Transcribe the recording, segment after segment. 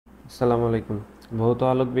আসসালামু আলাইকুম। ভৌত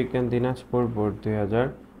আলোক বিজ্ঞান দিনাজপুর বোর্ড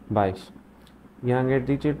 2022 ইয়াংয়ের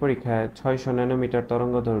দ্বিতীয় পরীক্ষায় 600 ন্যানোমিটার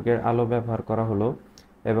তরঙ্গদৈর্ঘ্যের আলো ব্যবহার করা হলো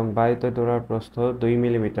এবং বায়ুতে ডোরার প্রস্থ 2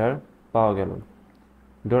 মিলিমিটার পাওয়া গেল।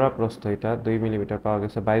 ডোরা প্রস্থ এটা 2 মিলিমিটার পাওয়া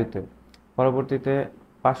গেছে বায়ুতে। পরবর্তীতে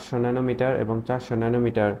 500 ন্যানোমিটার এবং 400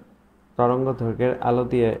 ন্যানোমিটার তরঙ্গদৈর্ঘ্যের আলো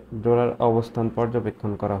দিয়ে ডোরার অবস্থান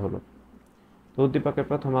পর্যবেক্ষণ করা হলো। তো উদ্দীপকের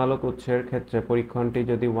প্রথম আলোক উৎসের ক্ষেত্রে পরীক্ষণটি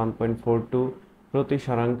যদি 1.42 প্রতি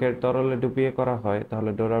সরাঙ্কের তরলে ডুবিয়ে করা হয়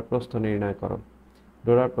তাহলে ডোরার প্রস্থ নির্ণয় করো।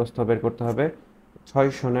 ডোরার প্রস্থ বের করতে হবে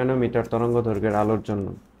 600 ন্যানোমিটার তরঙ্গদৈর্ঘ্যের আলোর জন্য।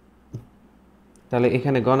 তাহলে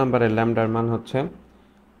এখানে গ নাম্বারের ল্যামডার মান হচ্ছে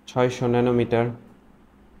 600 ন্যানোমিটার।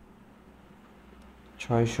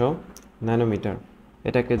 600 ন্যানোমিটার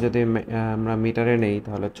এটাকে যদি আমরা মিটারে নেই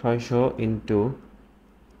তাহলে 600 ইন্টু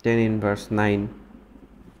 10⁻9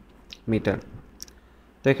 মিটার।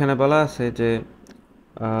 তো এখানে বলা আছে যে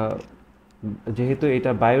যেহেতু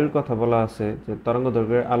এটা বায়ুর কথা বলা আছে যে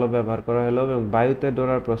তরঙ্গদৈর্ঘ্যের আলো ব্যবহার করা হলো এবং বায়ুতে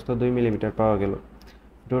ডোরার প্রস্থ 2 মিলিমিটার পাওয়া গেল।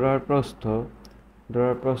 ডোরার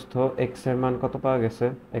প্রস্থ এক্স এর মান কত পাওয়া গেছে?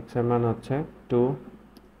 এক্স এর মান হচ্ছে 2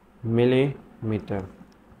 মিলিমিটার।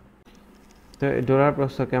 তো ডোরার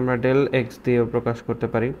প্রস্থকে আমরা ডেল এক্স দিয়েও প্রকাশ করতে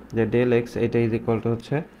পারি যে ডেল এক্স এটা ইজ ইকুয়াল টু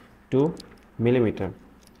হচ্ছে 2 মিলিমিটার।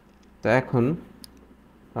 তো এখন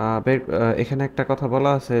এখানে একটা কথা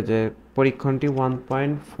বলা আছে যে পরীক্ষণটি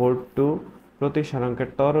 1.42 প্রতি সরাঙ্কের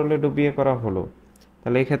তরলে ডুবিয়ে করা হলো।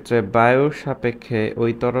 তাহলে এই ক্ষেত্রে বায়ুর সাপেক্ষে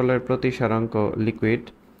ওই তরলের প্রতি সরাঙ্ক লিকুইড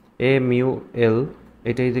এ মিউ এল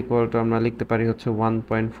এটা ইজ ইকুয়াল টু আমরা লিখতে পারি হচ্ছে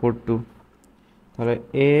 1.42। তাহলে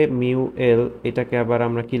এ মিউ এল এটাকে আবার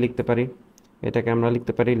আমরা কি লিখতে পারি? এটাকে আমরা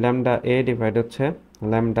লিখতে পারি ল্যামডা এ ডিভাইড হচ্ছে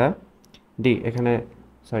ল্যামডা ডি। এখানে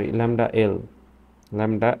ল্যামডা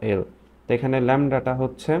এল। তো এখানে ল্যামডাটা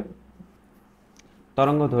হচ্ছে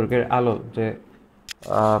তরঙ্গ দৈর্ঘ্যের আলো, যে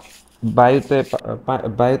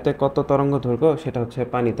বায়ুতে কত তরঙ্গ দৈর্ঘ্য সেটা হচ্ছে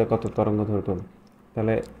পানিতে কত তরঙ্গ দৈর্ঘ্য।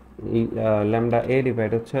 তাহলে এই ল্যামডা এ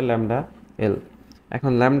ডিভাইড হচ্ছে ল্যামডা এল।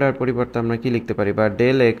 এখন ল্যামডার পরিবর্তে আমরা কি লিখতে পারি? বা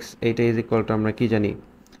ডেল এক্স এইটা ইজ ইকুয়াল টু আমরা কি জানি?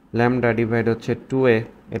 ল্যামডা ডিভাইড হচ্ছে 2a,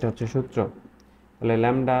 এটা হচ্ছে সূত্র। তাহলে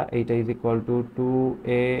ল্যামডা এইটা is equal to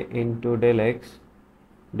 2a into del x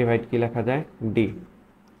divide কি লেখা যায়? ডি।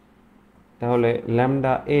 তাহলে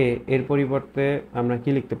ল্যামডা এ এর পরিবর্তে আমরা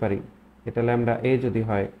কি লিখতে পারি? এটা ল্যামডা এ যদি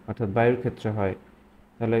হয় অর্থাৎ বায়ুর ক্ষেত্রে হয়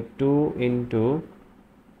তাহলে 2 ইন্টু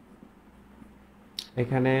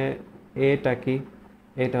এখানে এটা কি?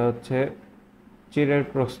 এটা হচ্ছে চিরের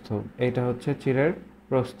প্রস্থ, এটা হচ্ছে চিরের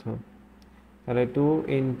প্রস্থ। তাহলে 2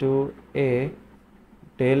 ইন্টু এ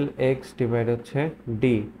ডেল এক্স ডিভাইড হচ্ছে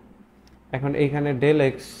ডি। এখন এইখানে ডেল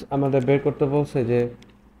এক্স আমাদের বের করতে বলছে যে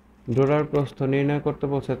ডোরার প্রস্থ নির্ণয় করতে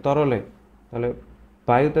বলছে তরলে। তাহলে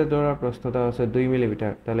বায়ুতে ডোরার প্রস্থ দেওয়া আছে 2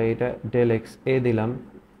 মিলিমিটার, তাহলে এটা ডেল এক্স এ দিলাম।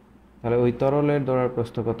 তাহলে ওই তরলের ডোরার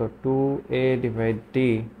প্রস্থ কত? 2a divide D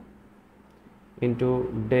into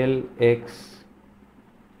del x,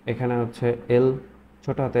 এখানে হচ্ছে এল,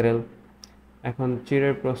 ছোট হাতের এল। এখন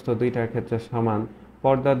চিরের প্রস্থ দুইটার ক্ষেত্রে সমান,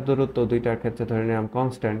 পর্দার দূরত্ব দুইটার ক্ষেত্রে ধরে নিলাম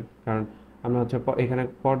কনস্ট্যান্ট, কারণ আমরা হচ্ছে এখানে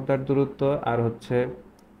পর্দার দূরত্ব আর হচ্ছে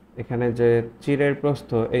এখানে যে চিরের প্রস্থ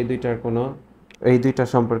এই দুইটার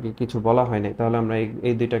সম্পর্কে কিছু বলা হয় নাই, তাহলে আমরা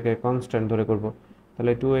এই দুইটাকে কনস্ট্যান্ট ধরে করব।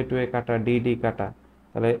 তাহলে 2a কাটা ডি কাটা,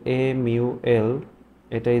 তাহলে এ মিউ এল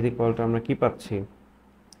এটা ইজ ইকুয়াল টু আমরা কি পাচ্ছি?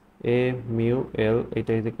 এ মিউ এল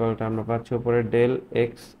এটা ইজ ইকুয়াল টু আমরা পাচ্ছি উপরে ডেল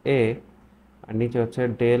এক্স এ আর নিচে হচ্ছে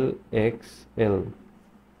ডেল এক্স এল।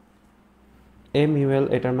 এ মিউ এল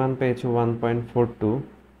এটার মান পেয়েছি 1.42।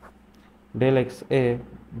 ডেল এক্স এ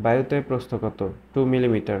বায়ুতে প্রস্থ কত? 2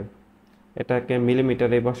 মিলিমিটার। এটাকে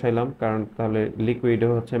মিলিমিটারে বসাইলাম কারণ তাহলে লিকুইডও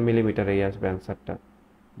হচ্ছে মিলিমিটারেই আসবে অ্যান্সারটা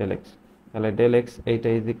ডেল এক্স। তাহলে ডেল এক্স এইটা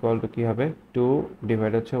ইজ ইকুয়াল টু কী হবে? 2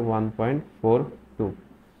 ডিভাইড হচ্ছে 1.42।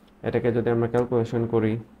 এটাকে যদি আমরা ক্যালকুলেশন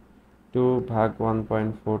করি 2 ভাগ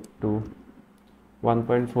 1.42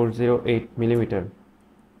 1.408 মিলিমিটার,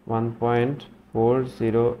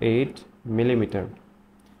 1.408 মিলিমিটার।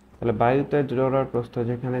 তাহলে বায়ুতে ডোরার প্রস্থ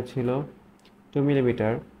যেখানে ছিল 2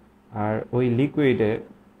 মিলিমিটার আর ওই লিকুইডে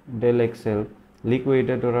ডেল এক্সেল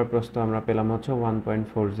লিকুইডে ডোরার প্রস্থ আমরা পেলাম হচ্ছে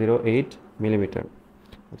 1.408 মিলিমিটার।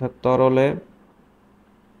 অর্থাৎ তরলে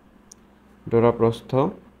ডোরা প্রস্থ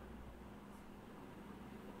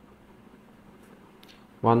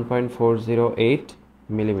 1.408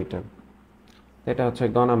 মিলিমিটার। এটা হচ্ছে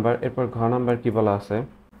গ নাম্বার। এরপর ঘ নাম্বার কি বলা আছে?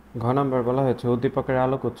 ঘ নাম্বার বলা হয়েছে উদ্দীপকের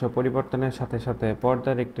আলোক উৎস পরিবর্তনের সাথে সাথে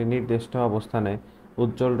পর্দার একটি নির্দিষ্ট অবস্থানে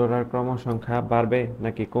উজ্জ্বল ডোরার ক্রমসংখ্যা বাড়বে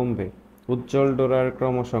নাকি কমবে? উজ্জ্বল ডোরার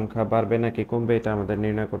ক্রমসংখ্যা বাড়বে নাকি কমবে এটা আমাদের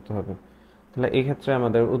নির্ণয় করতে হবে। তাহলে এই ক্ষেত্রে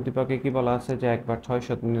আমাদের উদ্দীপকে কি বলা আছে যে একবার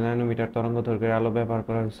 600 ন্যানোমিটার তরঙ্গ দৈর্ঘ্যের আলো ব্যবহার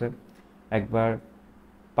করা হয়েছে, একবার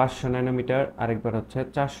 500 ন্যানোমিটার, আরেকবার হচ্ছে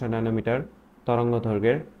 400 ন্যানোমিটার তরঙ্গ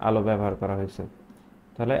দৈর্ঘ্যের আলো ব্যবহার করা হয়েছে।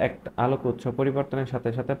 তাহলে একটা আলোক উৎস পরিবর্তনের সাথে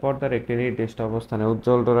সাথে পর্দার একটি নির্দিষ্ট অবস্থানে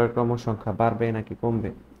উজ্জ্বল ডোরার ক্রমসংখ্যা বাড়বে নাকি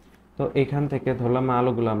কমবে। তো এখান থেকে ধরলাম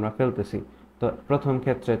আলোগুলো আমরা ফেলতেছি। তো প্রথম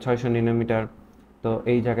ক্ষেত্রে 600 ন্যানোমিটার, তো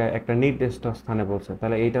এই জায়গায় একটা নির্দিষ্ট স্থানে বলছে,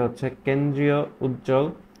 তাহলে এইটা হচ্ছে কেন্দ্রীয় উজ্জ্বল।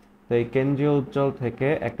 তো এই কেন্দ্রীয় উজ্জ্বল থেকে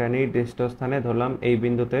একটা নির্দিষ্ট স্থানে ধরলাম এই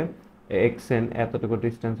বিন্দুতে এক্সএন, এতটুকু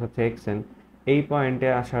ডিস্টেন্স হচ্ছে এক্সএন। এই পয়েন্টে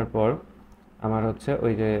আসার পর আমার হচ্ছে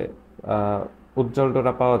ওই যে উজ্জ্বল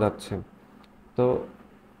ডোরা পাওয়া যাচ্ছে। তো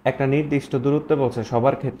একটা নির্দিষ্ট দূরত্বে বলছে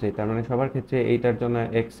সবার ক্ষেত্রেই, তার মানে সবার ক্ষেত্রে এইটার জন্য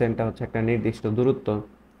এক্সএনটা হচ্ছে একটা নির্দিষ্ট দূরত্ব।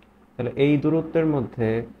 তাহলে এই দূরত্বের মধ্যে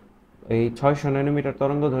এই 600 ন্যানোমিটার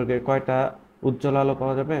তরঙ্গ দৈর্ঘ্যের কয়টা উজ্জ্বল আলো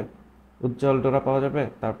পাওয়া যাবে, উজ্জ্বল ডোরা পাওয়া যাবে,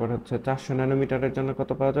 তারপর হচ্ছে 400 ন্যানোমিটারের জন্য কত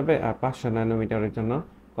পাওয়া যাবে, আর 500 ন্যানোমিটারের জন্য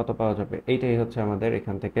কত পাওয়া যাবে, এইটাই হচ্ছে আমাদের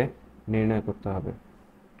এখান থেকে নির্ণয় করতে হবে।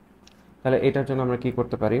 তাহলে এটার জন্য আমরা কি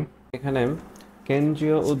করতে পারি, এখানে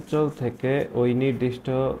কেন্দ্রীয় উজ্জ্বল থেকে ওই নির্দিষ্ট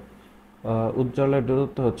উজ্জ্বলের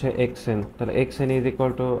দূরত্ব হচ্ছে এক্সএন। তাহলে এক্সএন ইজ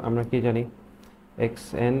ইকুয়াল টু আমরা কি জানি,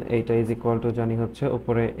 এক্সএন এইটা ইজ ইকুয়াল টু জানি হচ্ছে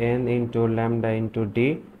উপরে N into lambda into D,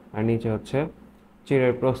 আর নিচে হচ্ছে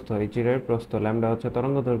চিরের প্রস্থ। এই চিরের প্রস্থ, ল্যামডা হচ্ছে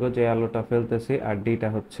তরঙ্গ দৈর্ঘ্য যে আলোটা ফেলতেছি, আর ডিটা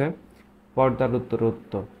হচ্ছে পর্দার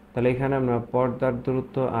দূরত্ব। তাহলে এখানে আমরা পর্দার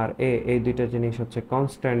দূরত্ব আর এই দুইটা জিনিস হচ্ছে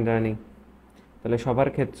কনস্ট্যান্ট জানি। তাহলে সবার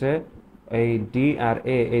ক্ষেত্রে এই ডি আর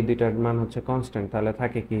এই দুইটার মান হচ্ছে কনস্ট্যান্ট, তাহলে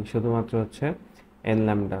থাকে কি শুধুমাত্র হচ্ছে এন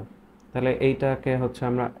ল্যামডা। তাহলে এইটাকে হচ্ছে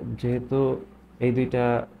আমরা যেহেতু এই দুইটা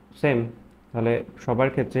সেম, তাহলে সবার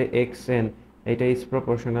ক্ষেত্রে এক্স এন এইটা ইজ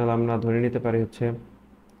প্রপোর্শনাল, আমরা ধরে নিতে পারি হচ্ছে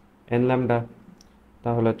এন ল্যামডা।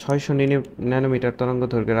 তাহলে 600 ন্যানোমিটার তরঙ্গ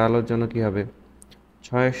দৈর্ঘ্যের আলোর জন্য কি হবে,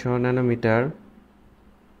 600 ন্যানোমিটার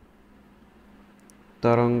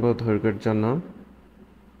তরঙ্গ দৈর্ঘ্যের জন্য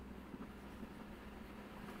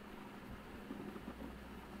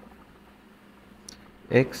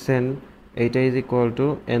এক্স এন এইটা is equal to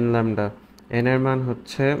N lambda. N এর মান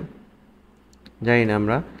হচ্ছে জানি না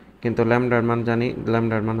আমরা, কিন্তু ল্যামডার মান জানি,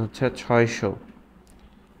 ল্যামডার মান হচ্ছে 600।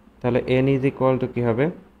 তাহলে এন ইজ ইকুয়াল টু কী হবে,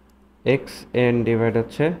 এক্স এন ডিভাইড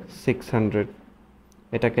হচ্ছে 600।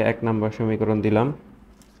 এটাকে 1 নম্বর সমীকরণ দিলাম।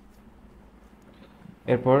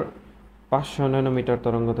 এরপর 500 ন্যানোমিটার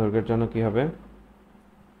তরঙ্গ দৈর্ঘ্যের জন্য কি হবে,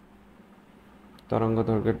 তরঙ্গ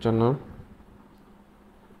দৈর্ঘ্যের জন্য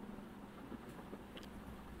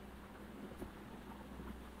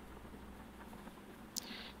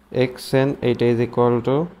এক্স এন এইটা is equal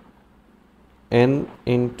to N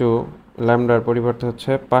into ল্যামডার পরিবর্তে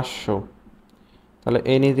হচ্ছে 500। তাহলে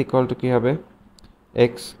এন ইজ ইকুয়াল টু কী হবে,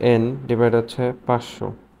 এক্স এন ডিভাইড হচ্ছে 500,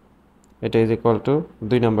 এটা ইজ ইকুয়াল টু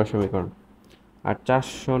 2 নম্বর সমীকরণ। আর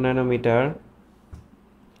 400 ন্যানোমিটার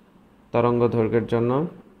তরঙ্গ দৈর্ঘ্যের জন্য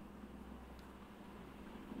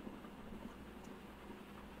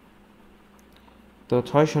তো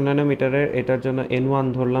 600 ন্যানোমিটারের এটার জন্য N1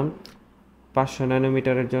 ধরলাম, 500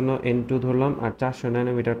 ন্যানোমিটারের জন্য N2 ধরলাম, আর 400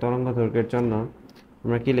 ন্যানোমিটার তরঙ্গ দৈর্ঘ্যের জন্য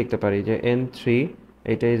আমরা কি লিখতে পারি যে N3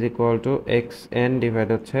 এটা is equal to x N divide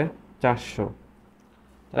হচ্ছে 400।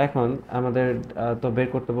 এখন আমাদের তো বের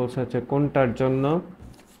করতে বলছে হচ্ছে কোনটার জন্য,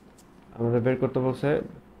 আমাদের বের করতে বলছে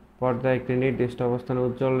পর্দায় একটি নির্দিষ্ট অবস্থানে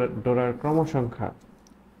উজ্জ্বল ডোরার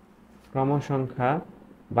ক্রমসংখ্যা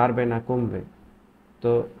বাড়বে না কমবে।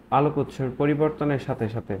 তো আলোক উৎসের পরিবর্তনের সাথে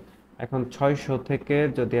সাথে এখন 600 থেকে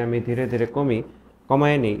যদি আমি ধীরে ধীরে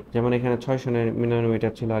কমায় নিই, যেমন এখানে 600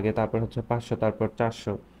 ন্যানোমিটার ছিল আগে, তারপর হচ্ছে 500, তারপর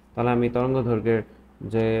 400, তাহলে আমি তরঙ্গ দৈর্ঘ্যের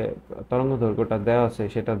যে তরঙ্গ দৈর্ঘ্যটা দেওয়া আছে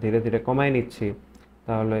সেটা ধীরে ধীরে কমায় নিচ্ছি,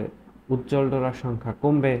 তাহলে উজ্জ্বল ডোরার সংখ্যা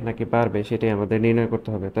কমবে নাকি বাড়বে সেটাই আমাদের নির্ণয় করতে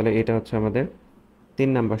হবে। তাহলে এটা হচ্ছে আমাদের 3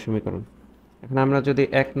 নম্বর সমীকরণ। এখন আমরা যদি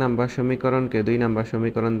 1 নম্বর সমীকরণকে 2 নম্বর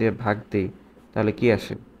সমীকরণ দিয়ে ভাগ দিই, তাহলে কি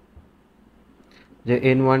আসে, যে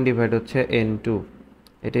N1 ডিভাইড হচ্ছে N2,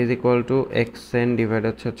 এটা is equal to x N divide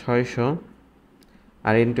হচ্ছে 600,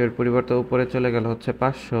 আর N2 এর পরিবর্তে উপরে চলে গেল হচ্ছে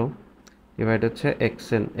 500 ডিভাইড হচ্ছে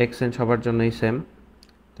এক্স এন সবার জন্যই সেম,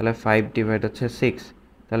 তাহলে 5 ডিভাইড হচ্ছে 6।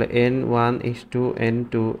 তাহলে N1 ইস টু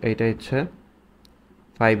N2 এইটা হচ্ছে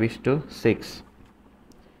 5:6।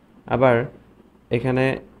 আবার এখানে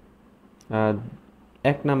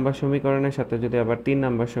 1 নম্বর সমীকরণের সাথে যদি আবার 3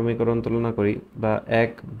 নম্বর সমীকরণ তুলনা করি, বা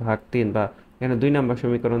 1/3, বা এখানে 2 নম্বর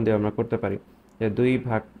সমীকরণ দিয়ে আমরা করতে পারি যে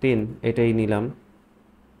 2/3 এটাই নিলাম,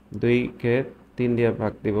 2কে 3 দিয়ে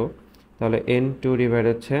ভাগ দিব, তাহলে N2 ডিভাইড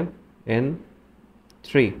হচ্ছে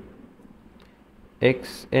N3,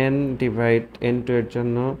 x N divide N2 এর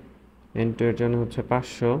জন্য হচ্ছে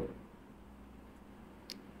 500,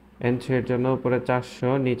 N3 এর জন্য উপরে 400,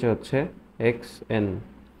 নিচে হচ্ছে এক্স এন।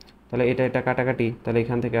 তাহলে এটা কাটাকাটি, তাহলে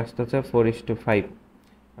এখান থেকে আসতে হচ্ছে 4:5,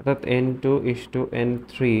 অর্থাৎ N2 is to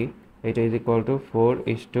N3 এটা ইজ ইকুয়াল টু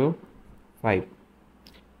 4:5।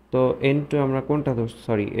 তো n2 আমরা কোনটা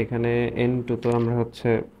সরি এখানে n2 তো আমরা হচ্ছে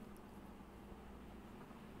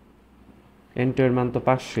n2 এর মান তো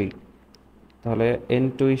 500ই, তাহলে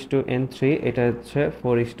n2:n3 এটা হচ্ছে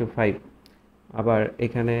 4:5। আবার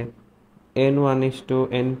এখানে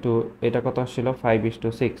n1:n2 এটা কত আসছিল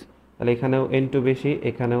 5:6, তাহলে এখানেও n2 বেশি,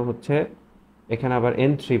 এখানেও হচ্ছে এখানে আবার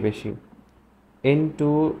n3 বেশি। n2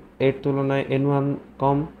 এর তুলনায় n1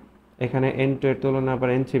 কম, এখানে n2 এর তুলনায় আবার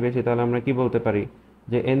n3 বেশি, তাহলে আমরা কি বলতে পারি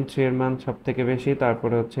যে n3 এর মান সব থেকে বেশি,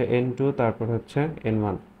 তারপরে হচ্ছে n2, তারপরে হচ্ছে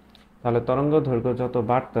n1। তাহলে তরঙ্গ দৈর্ঘ্য যত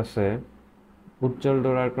বাড়তেছে উজ্জ্বল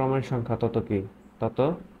ডোরার ক্রমের সংখ্যা তত কি তত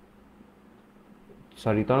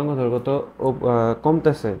সরি তরঙ্গ দৈর্ঘ্য তো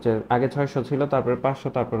কমতেছে, যে আগে 600 ছিল, তারপরে 500,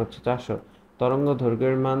 তারপর হচ্ছে 400। তরঙ্গ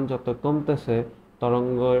দৈর্ঘ্যের মান যত কমতেছে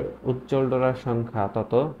তরঙ্গ উজ্জ্বল ডোরার সংখ্যা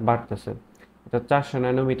তত বাড়তেছে। এটা 400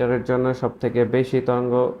 ন্যানোমিটারের জন্য সব থেকে বেশি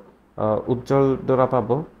তরঙ্গ উজ্জ্বল ডোরা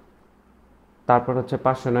পাবো, তারপর হচ্ছে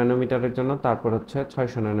 500 ন্যানোমিটারের জন্য, তারপর হচ্ছে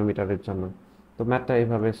 600 ন্যানোমিটারের জন্য। তো ম্যাথটা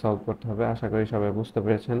এইভাবে সলভ করতে হবে। আশা করি সবাই বুঝতে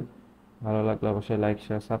পেরেছেন। ভালো লাগলে অবশ্যই লাইক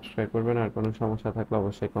শেয়ার সাবস্ক্রাইব করবেন, আর কোনো সমস্যা থাকলে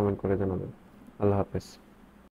অবশ্যই কমেন্ট করে জানাবেন। আল্লাহ হাফেজ।